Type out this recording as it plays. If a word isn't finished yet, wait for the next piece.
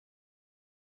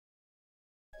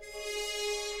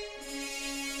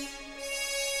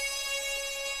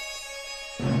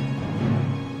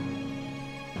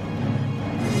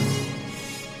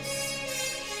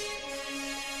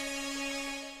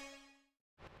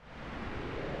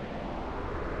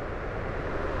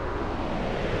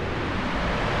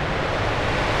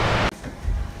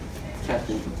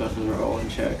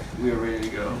check. We are ready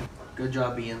to go. Good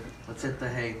job, Ian. Let's hit the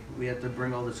hay. We have to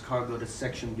bring all this cargo to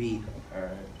Section B. All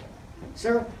right.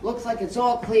 Sir, looks like it's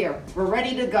all clear. We're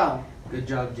ready to go. Good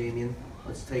job, Damian.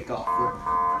 Let's take off.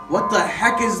 What the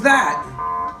heck is that?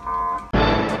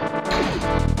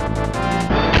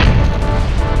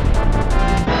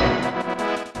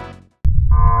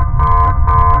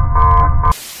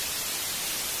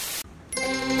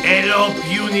 Hello,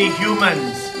 puny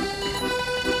humans.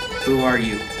 Who are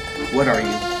you? What are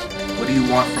you? What do you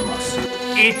want from us?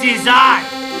 It is I,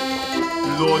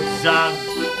 Lord Zag,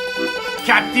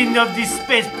 Captain of the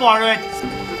Space Pirates.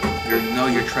 You know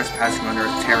you're trespassing on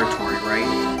Earth territory, right?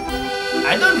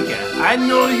 I don't care. I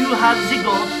know you have the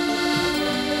gold.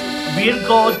 Real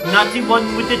gold, not the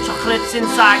one with the chocolates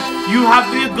inside. You have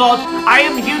real gold. I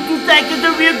am here to take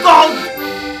the real gold.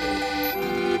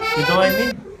 You know what I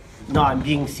mean? No, I'm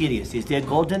being serious. Is there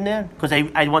gold in there? Because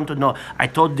I want to know. I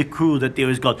told the crew that there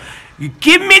was gold. You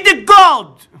give me the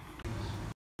gold!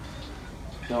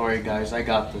 Don't worry, guys. I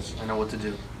got this. I know what to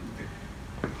do.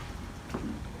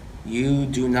 You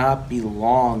do not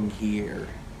belong here.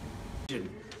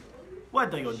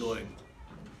 What are you doing?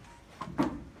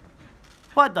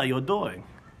 What are you doing?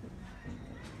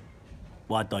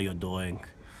 What are you doing?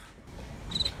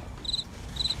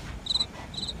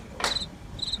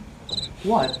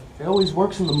 What? It always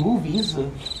works in the movies.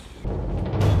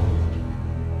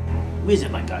 Where's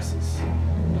my glasses?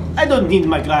 I don't need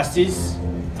my glasses.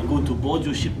 I'm going to board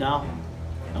your ship now.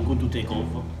 I'm going to take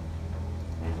over.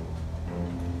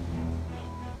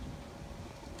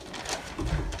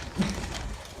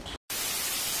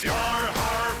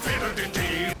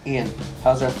 Ian,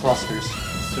 how's our thrusters?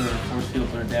 Sir, force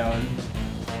fields are down.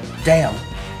 Damn.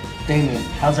 Damian,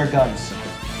 how's our guns?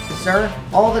 Sir,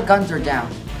 all the guns are down.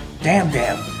 Damn.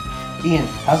 Ian,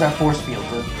 how's our force field?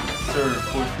 Sir,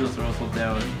 force fields are also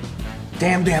down.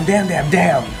 Damn.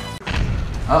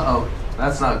 Uh-oh,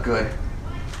 that's not good.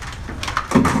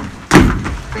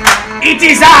 It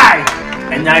is I!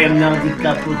 And I am now the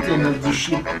captain of the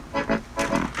ship.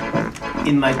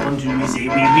 In my country we say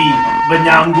wee, but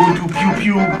now I'm going to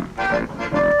pew.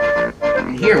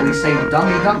 And here we say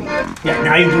dummy. Yeah,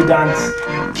 now you do dance.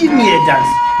 Give me a dance.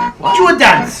 What? Do a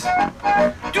dance.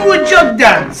 Do a jug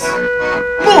dance.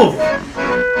 Move.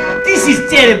 This is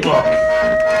terrible.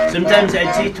 Sometimes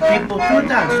I say to people, do a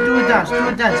dance. And they go, I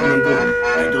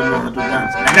don't know how to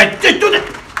dance. And I just do that.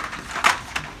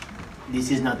 This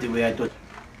is not the way I thought.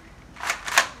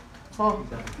 Oh,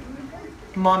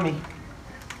 mommy.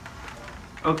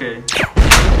 Okay.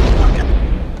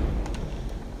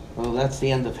 Well, that's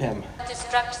the end of him.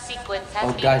 Destruct sequence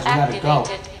has been guys, we gotta go.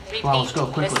 activated. Repeat, Come on, let's go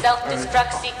quickly. the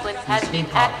self-destruct sequence has been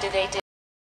activated.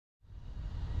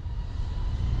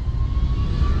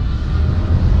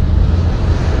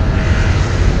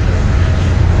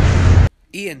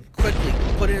 Ian, quickly,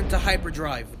 put it into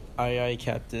hyperdrive. Aye,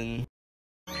 Captain.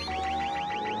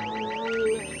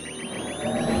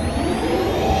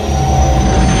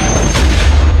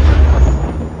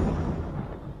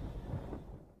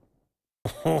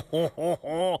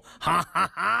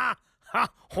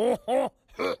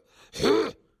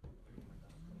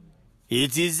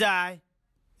 It is I,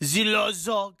 the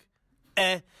Lozog,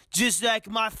 just like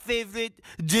my favorite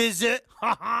dessert,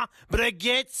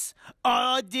 baguettes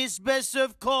are this best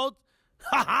of cold.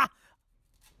 I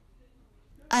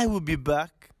will be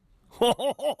back.